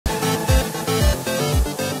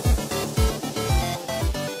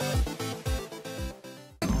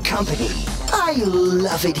company. I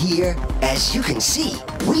love it here. As you can see,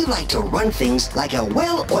 we like to run things like a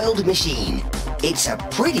well-oiled machine. It's a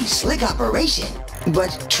pretty slick operation.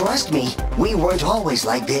 But trust me, we weren't always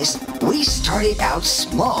like this. We started out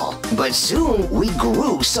small, but soon we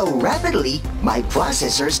grew so rapidly, my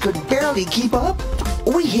processors could barely keep up.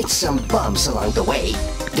 We hit some bumps along the way.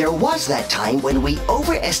 There was that time when we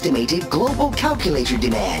overestimated global calculator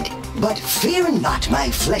demand. But fear not, my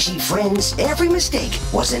fleshy friends. Every mistake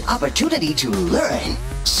was an opportunity to learn.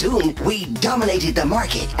 Soon, we dominated the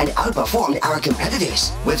market and outperformed our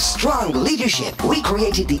competitors. With strong leadership, we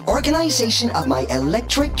created the organization of my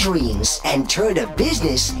electric dreams and turned a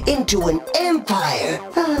business into an empire.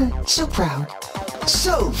 So proud.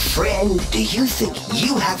 So, friend, do you think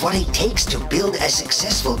you have what it takes to build a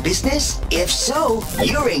successful business? If so,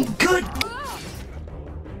 you're in good...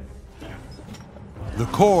 The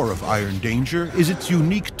core of Iron Danger is its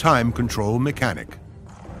unique time control mechanic.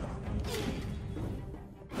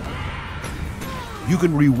 You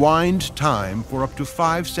can rewind time for up to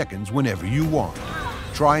 5 seconds whenever you want,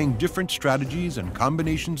 trying different strategies and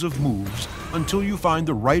combinations of moves until you find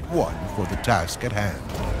the right one for the task at hand.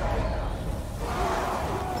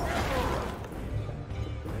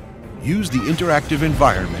 Use the interactive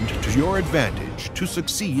environment to your advantage to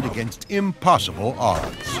succeed against impossible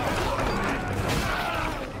odds.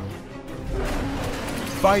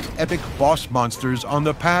 Fight epic boss monsters on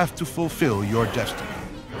the path to fulfill your destiny.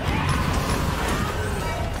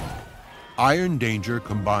 Iron Danger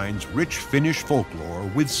combines rich Finnish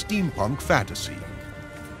folklore with steampunk fantasy.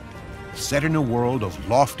 Set in a world of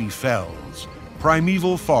lofty fells,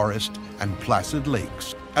 primeval forest, and placid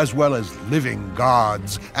lakes, as well as living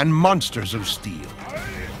gods and monsters of steel.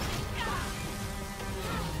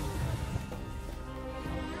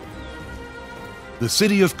 The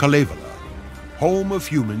city of Kalevala, home of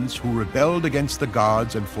humans who rebelled against the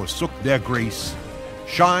gods and forsook their grace,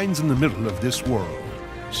 shines in the middle of this world,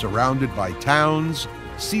 surrounded by towns,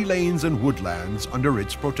 sea lanes, and woodlands under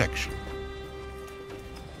its protection.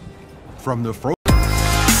 From the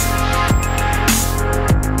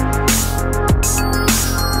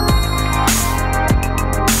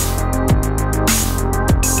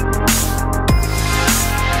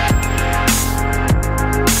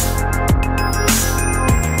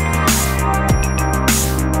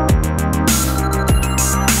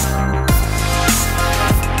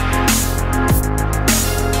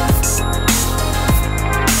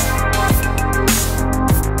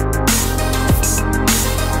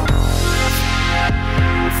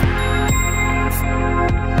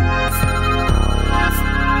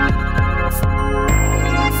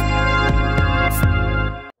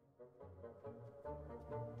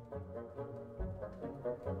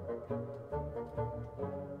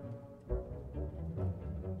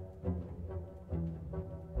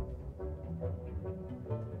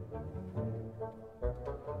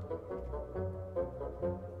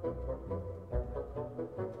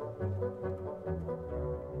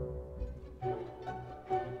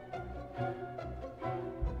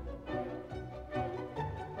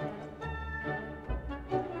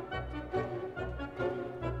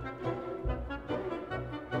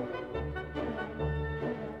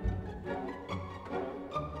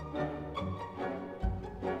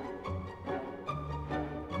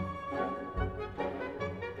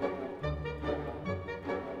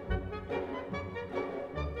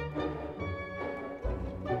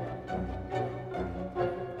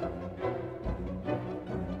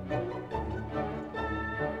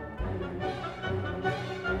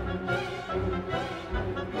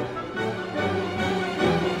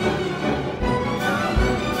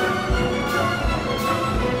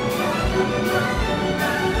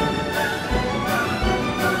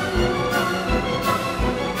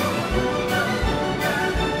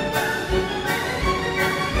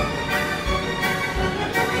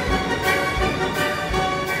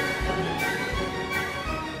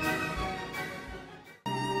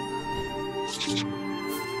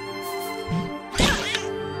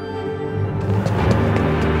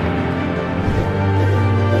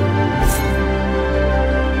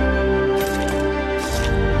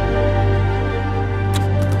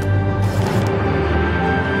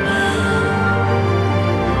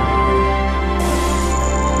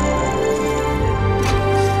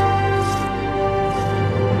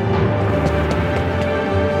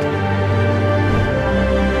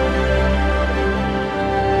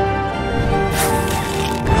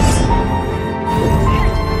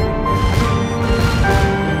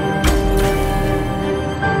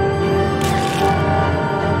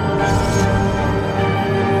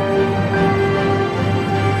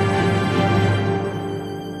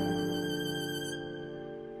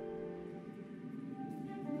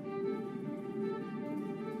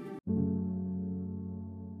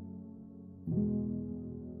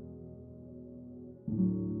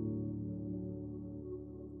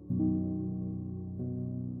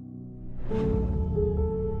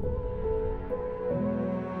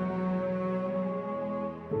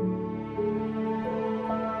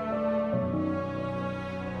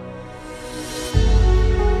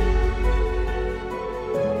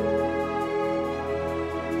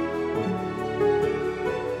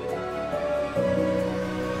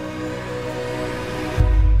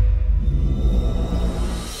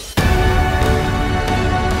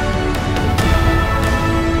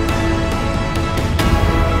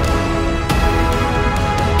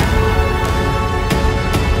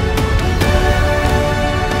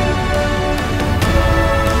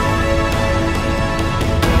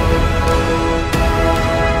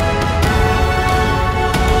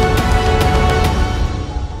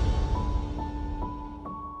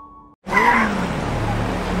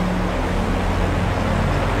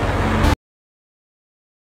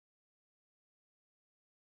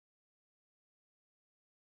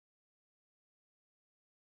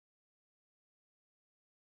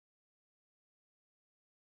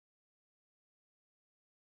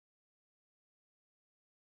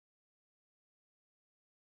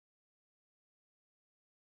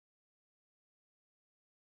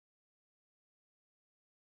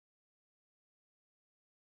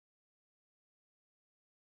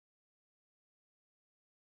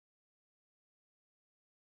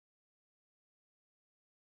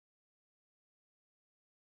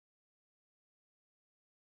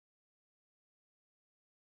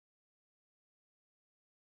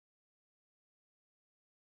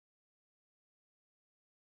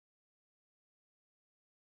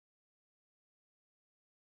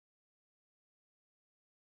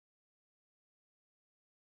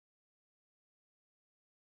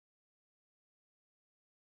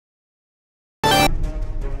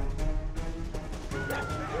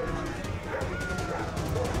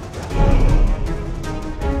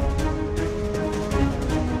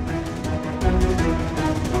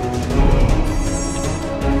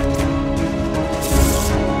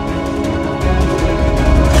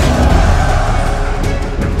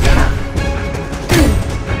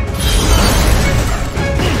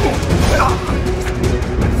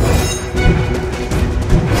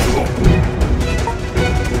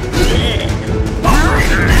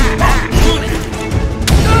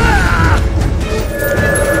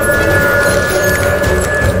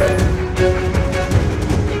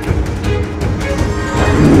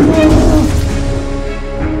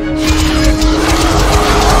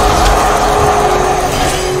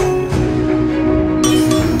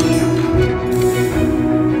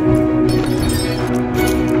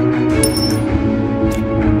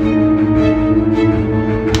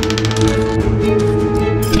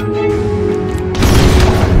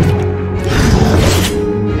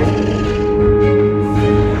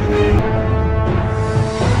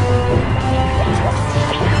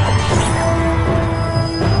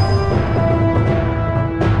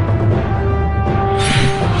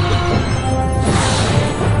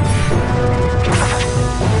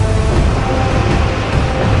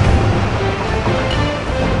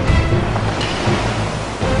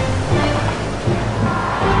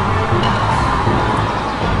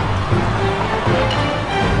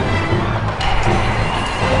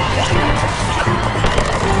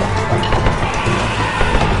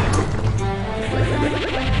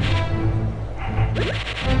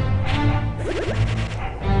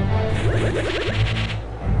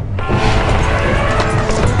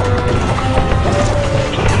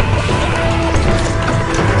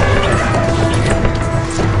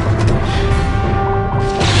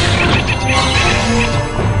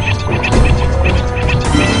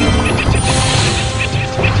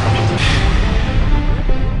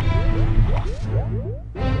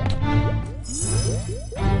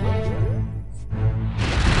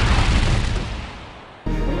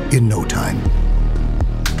in no time.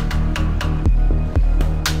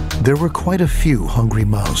 There were quite a few hungry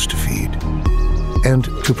mouths to feed, and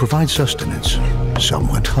to provide sustenance, some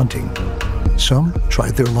went hunting, some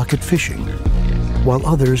tried their luck at fishing, while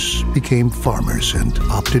others became farmers and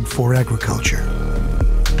opted for agriculture.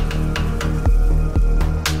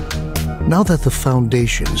 Now that the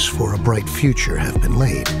foundations for a bright future have been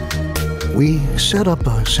laid, we set up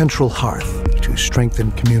a central hearth to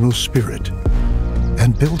strengthen communal spirit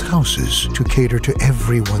and build houses to cater to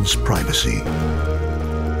everyone's privacy.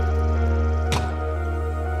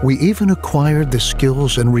 We even acquired the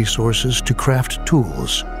skills and resources to craft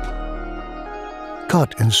tools,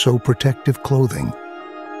 cut and sew protective clothing,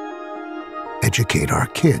 educate our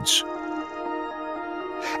kids,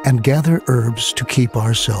 and gather herbs to keep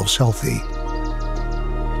ourselves healthy.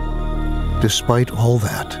 Despite all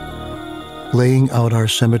that, laying out our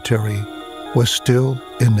cemetery was still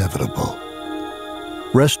inevitable.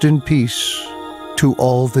 Rest in peace to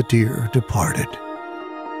all the dear departed.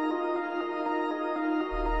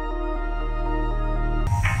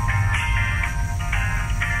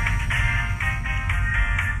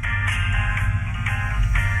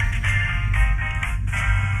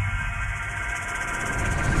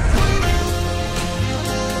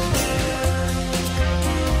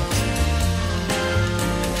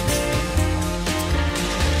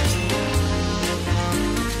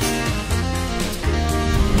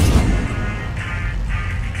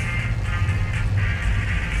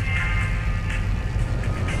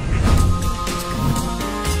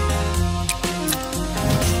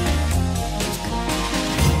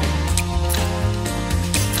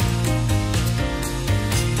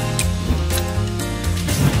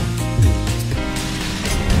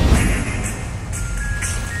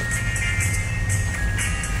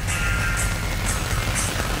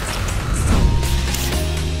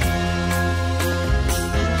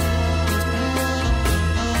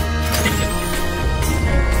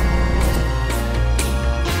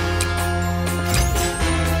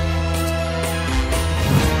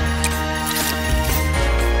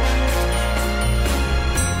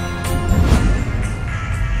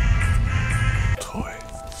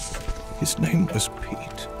 His name was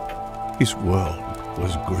Pete. His world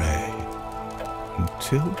was grey,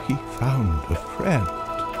 until he found a friend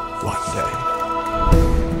one day.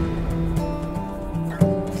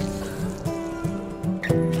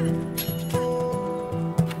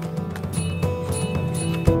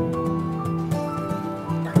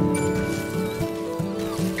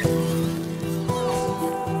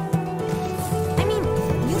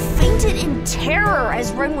 Terror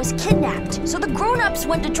as Ren was kidnapped, so the grown-ups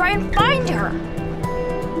went to try and find her.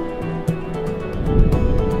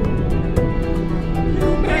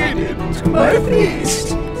 You made it to my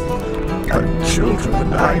feast. And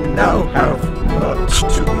children, I now have much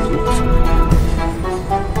to eat.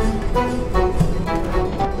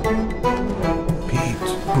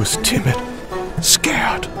 Pete was timid,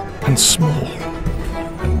 scared, and small.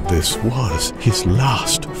 And this was his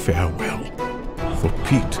last farewell. For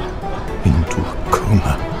Pete into a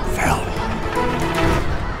coma fell.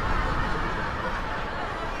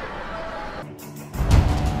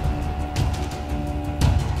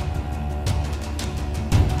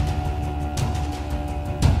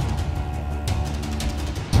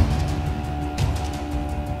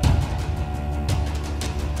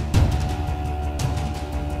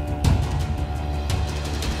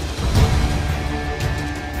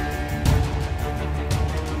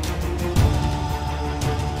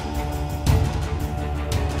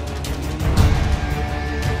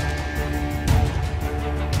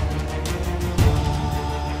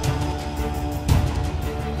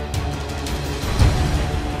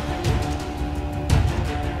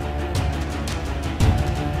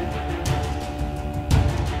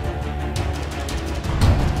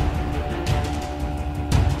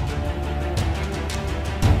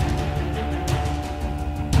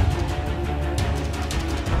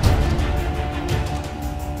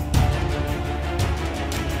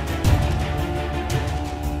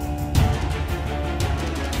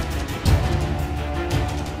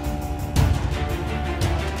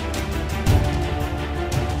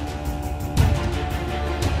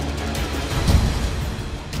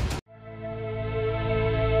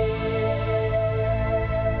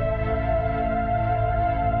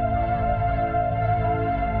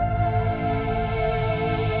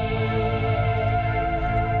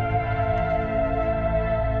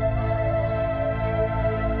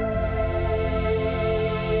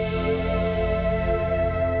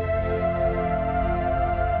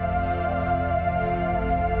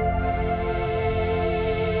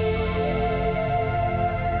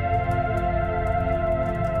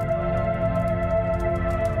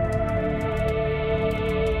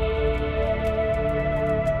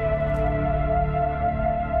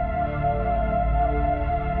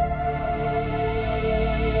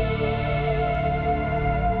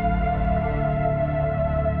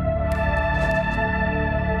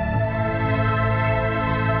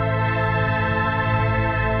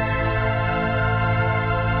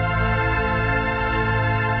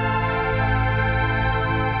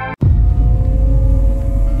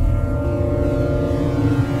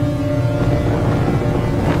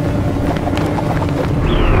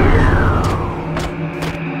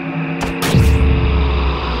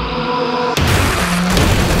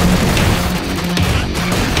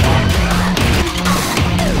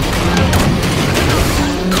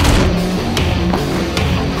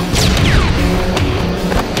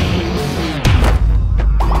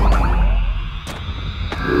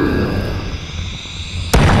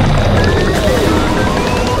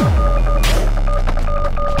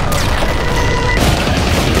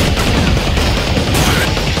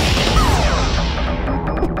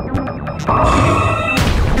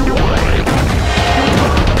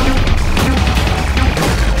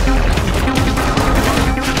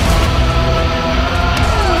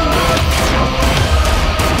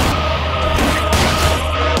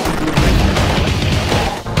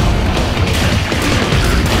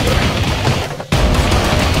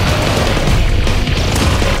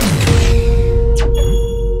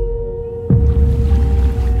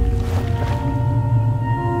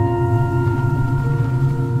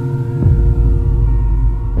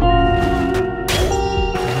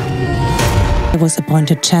 was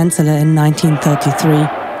appointed Chancellor in 1933,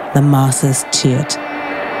 the masses cheered.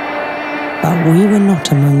 But we were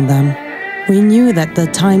not among them. We knew that the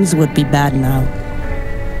times would be bad now.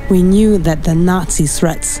 We knew that the Nazi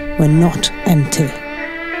threats were not empty,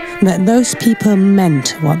 that those people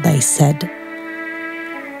meant what they said.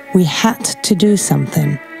 We had to do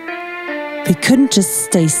something. We couldn't just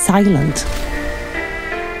stay silent.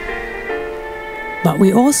 But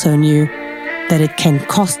we also knew that it can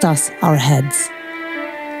cost us our heads.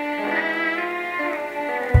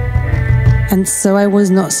 And so I was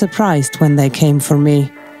not surprised when they came for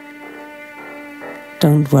me.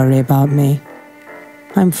 Don't worry about me.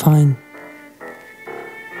 I'm fine.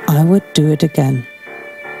 I would do it again.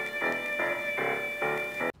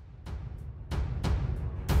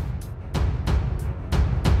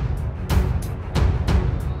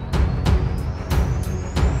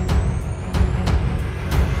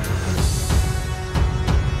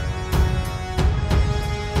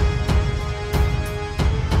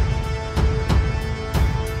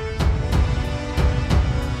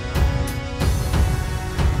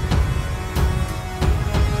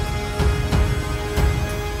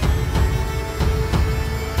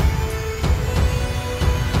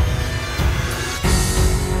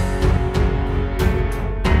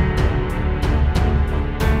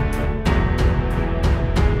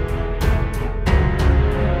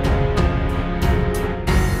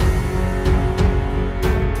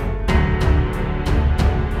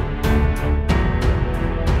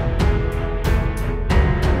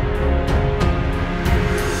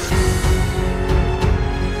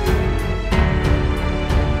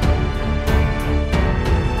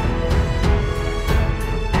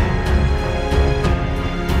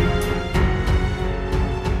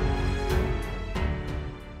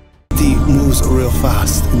 Moves real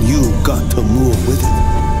fast, and you got to move with it.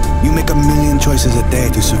 You make a million choices a day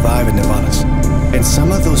to survive in Nevalis, and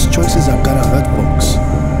some of those choices are gonna hurt folks.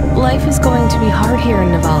 Life is going to be hard here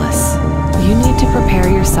in Nevalis. You need to prepare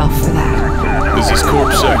yourself for that. This is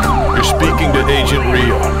Corpsec. You're speaking to Agent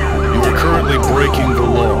Rion. You are currently breaking the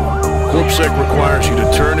law. Corpsec requires you to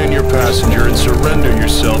turn in your passenger and surrender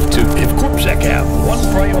yourself to... If Corpsec have one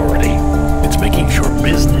priority, it's making sure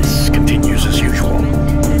business continues as usual.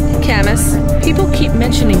 Camus, people keep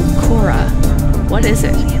mentioning Cora. What is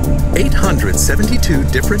it? 872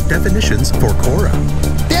 different definitions for Cora.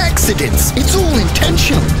 The accidents! It's all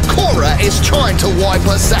intentional! Cora is trying to wipe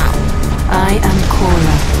us out! I am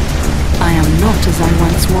Cora. I am not as I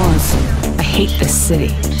once was. I hate this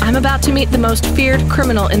city. I'm about to meet the most feared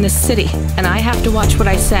criminal in this city, and I have to watch what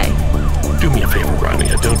I say. Do me a favor,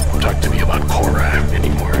 Rania. Don't talk to me about Cora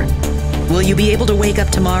anymore. Will you be able to wake up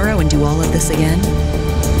tomorrow and do all of this again?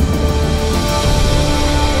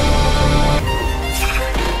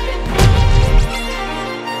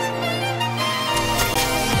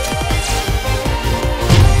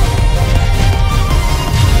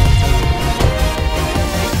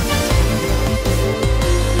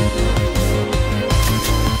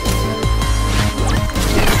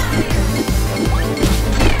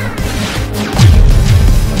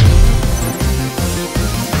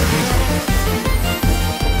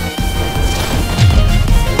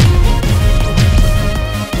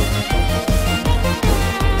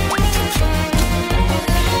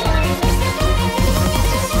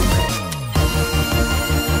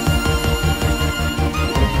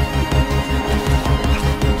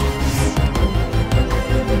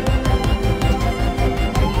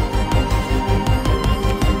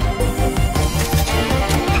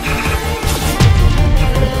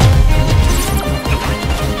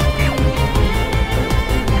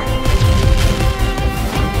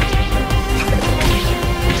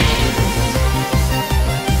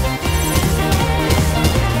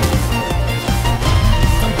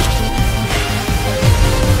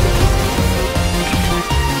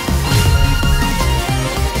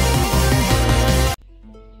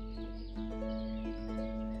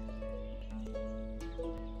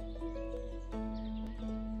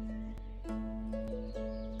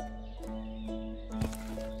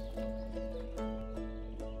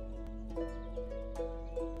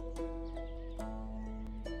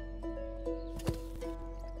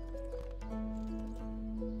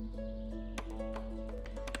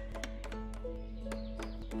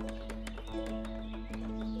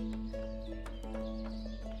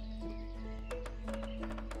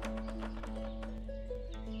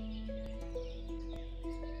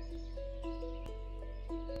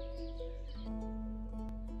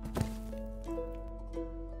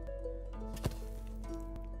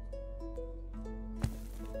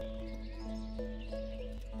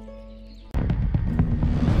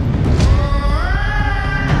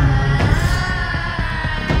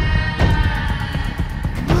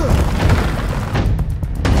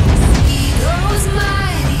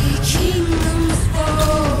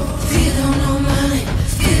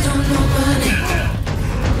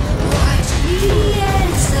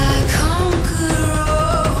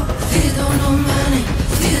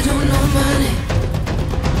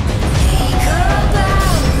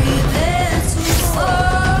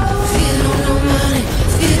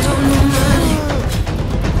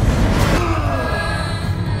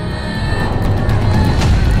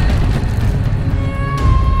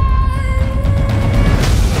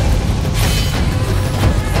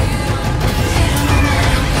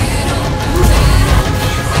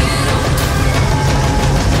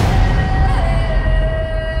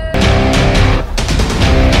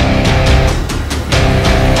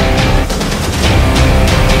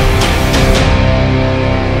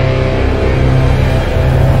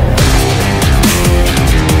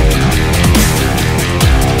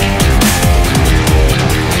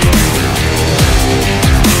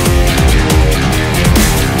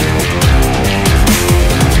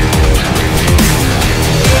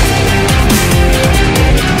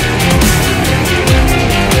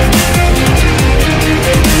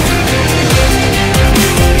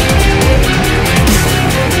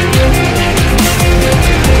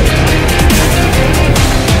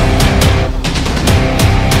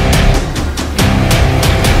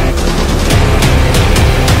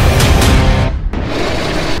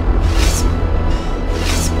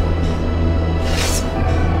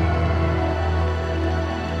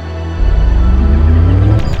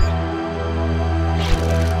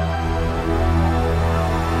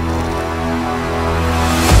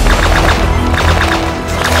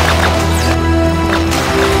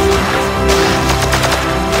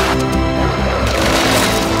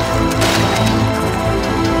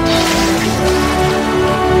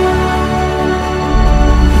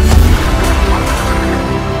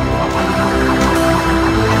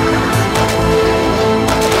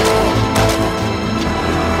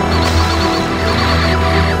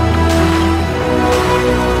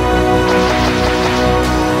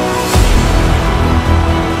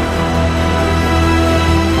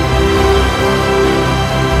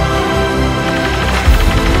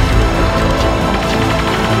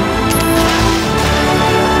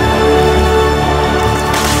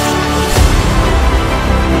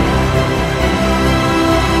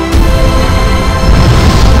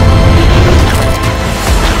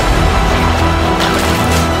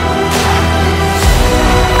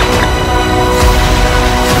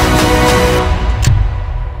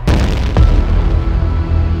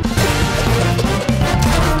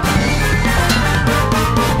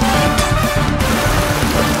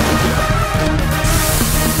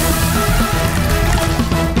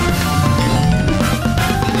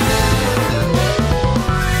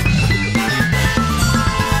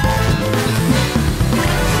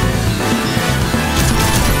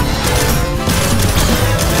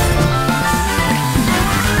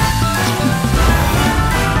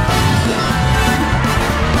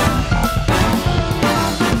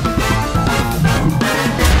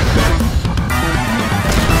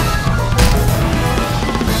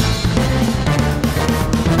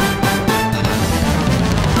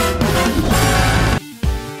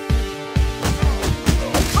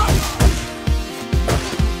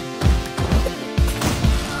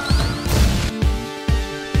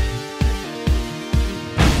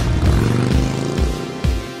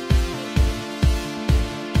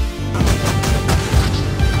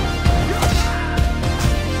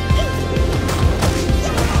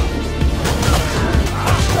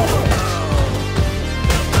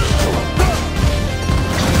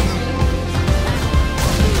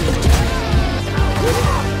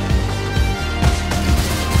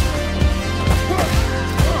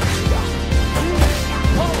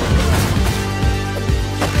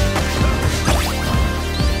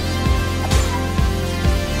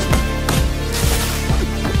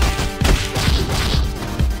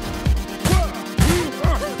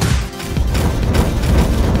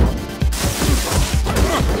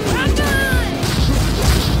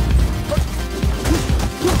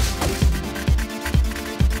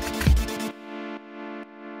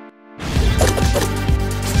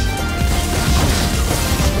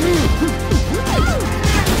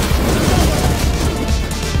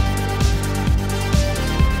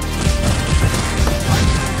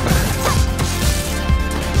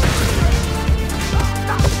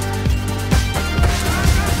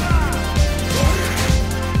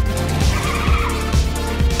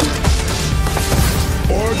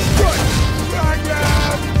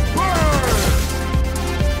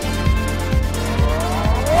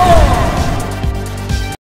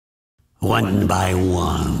 One by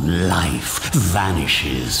one, life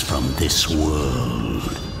vanishes from this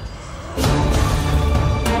world.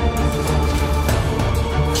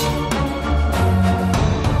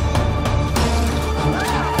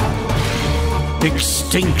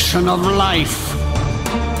 Extinction of life.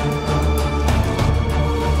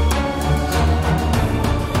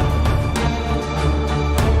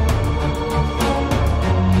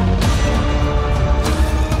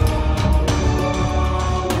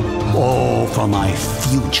 All for my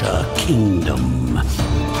future kingdom.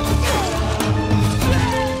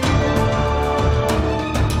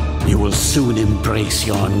 You will soon embrace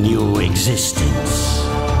your new existence.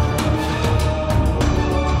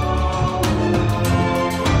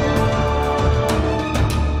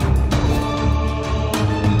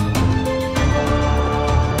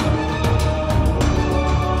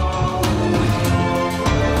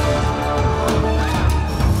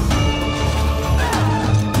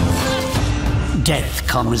 Death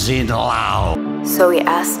comes in loud. So we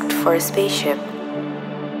asked for a spaceship.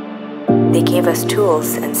 They gave us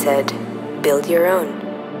tools and said, build your own.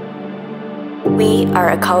 We are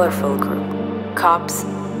a colorful group. Cops,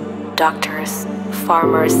 doctors,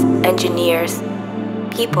 farmers, engineers,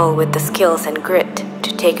 people with the skills and grit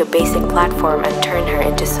to take a basic platform and turn her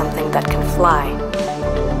into something that can fly.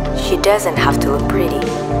 She doesn't have to look pretty.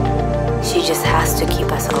 She just has to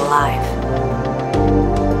keep us alive.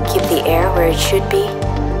 Keep the air where it should be.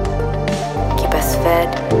 Keep us fed.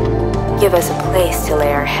 Give us a place to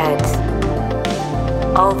lay our heads.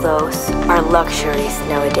 All those are luxuries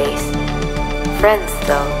nowadays. Friends,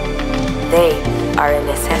 though, they are a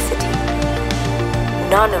necessity.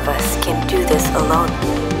 None of us can do this alone.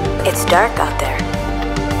 It's dark out there.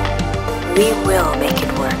 We will make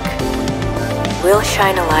it work. We'll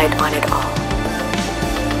shine a light on it all.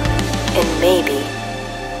 And maybe,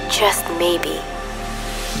 just maybe,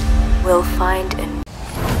 we'll find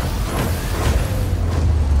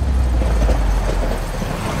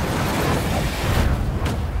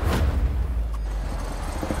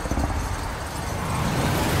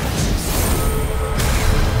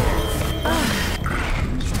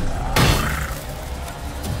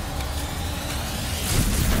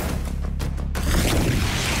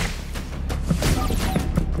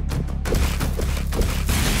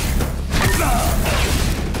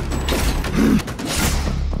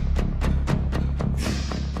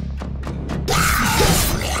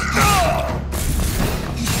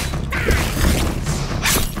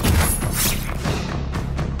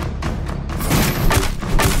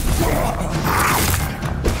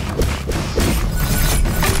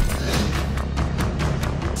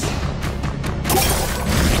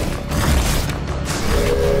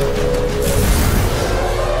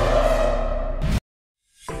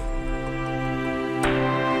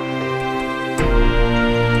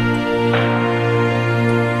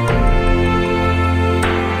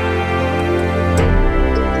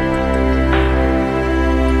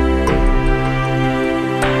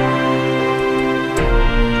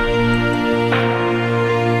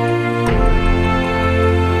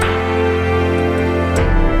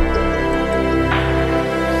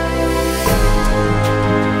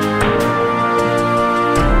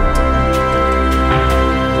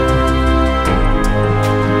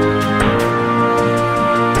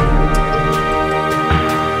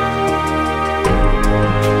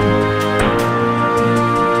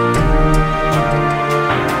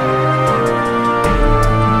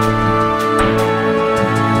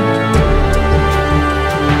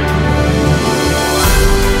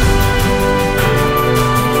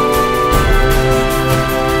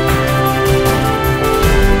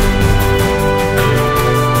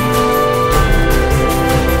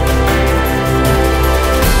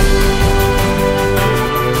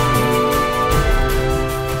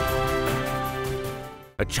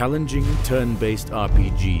a challenging turn-based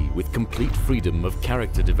RPG with complete freedom of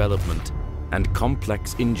character development and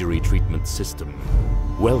complex injury treatment system.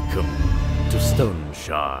 Welcome to Stone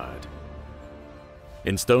Shard.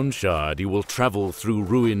 In Stone Shard, you will travel through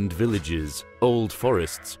ruined villages, old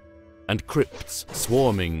forests, and crypts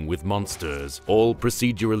swarming with monsters, all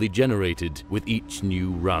procedurally generated with each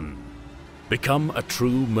new run. Become a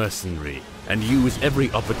true mercenary and use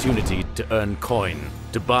every opportunity to earn coin,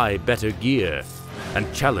 to buy better gear,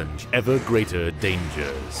 and challenge ever greater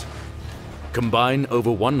dangers. Combine over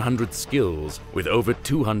 100 skills with over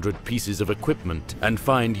 200 pieces of equipment and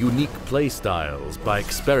find unique playstyles by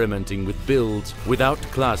experimenting with builds without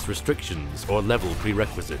class restrictions or level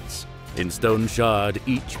prerequisites. In Stone Shard,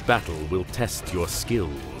 each battle will test your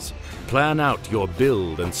skills. Plan out your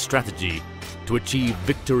build and strategy to achieve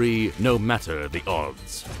victory no matter the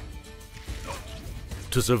odds.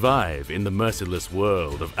 To survive in the merciless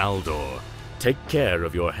world of Aldor, take care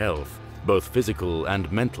of your health, both physical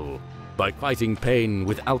and mental, by fighting pain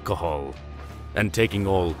with alcohol and taking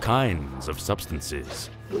all kinds of substances.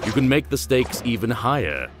 You can make the stakes even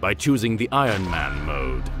higher by choosing the Iron Man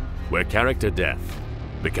mode, where character death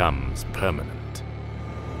becomes permanent.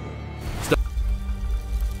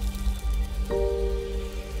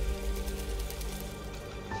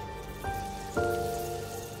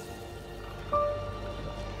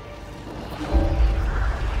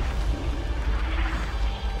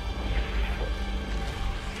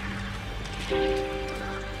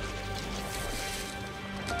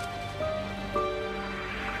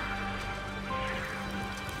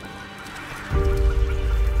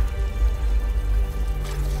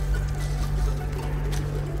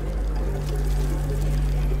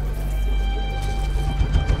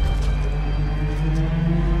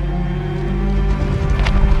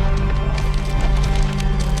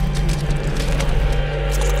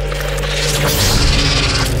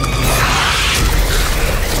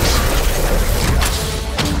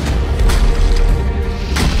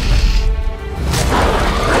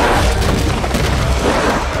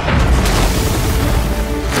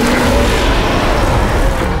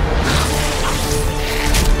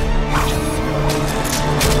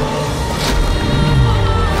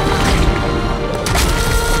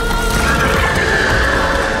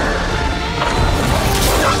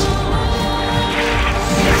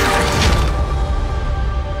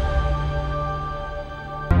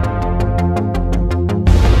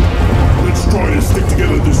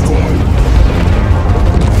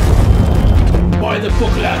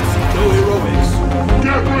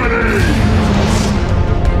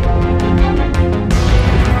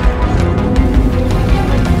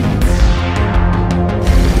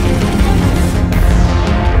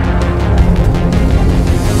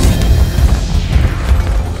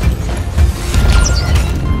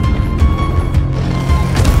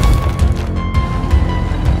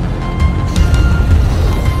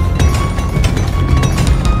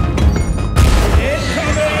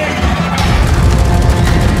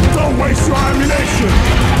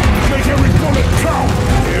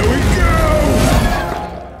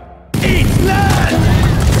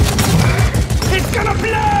 It's gonna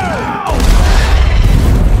blow!